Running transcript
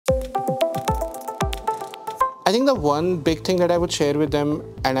I think the one big thing that I would share with them,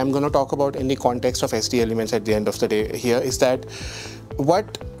 and I'm going to talk about in the context of SD elements at the end of the day here, is that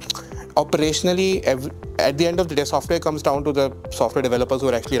what operationally, at the end of the day, software comes down to the software developers who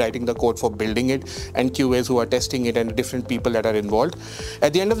are actually writing the code for building it, and QAs who are testing it, and the different people that are involved.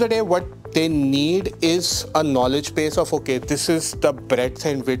 At the end of the day, what they need is a knowledge base of, okay, this is the breadth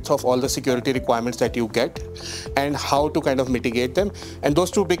and width of all the security requirements that you get and how to kind of mitigate them. And those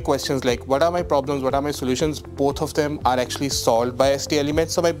two big questions, like what are my problems, what are my solutions, both of them are actually solved by SD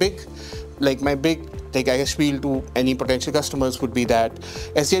elements. So my big I guess spiel to any potential customers would be that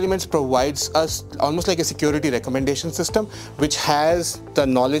SD Elements provides us almost like a security recommendation system, which has the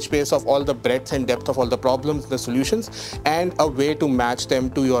knowledge base of all the breadth and depth of all the problems, the solutions, and a way to match them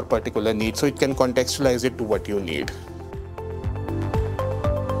to your particular needs. So it can contextualize it to what you need.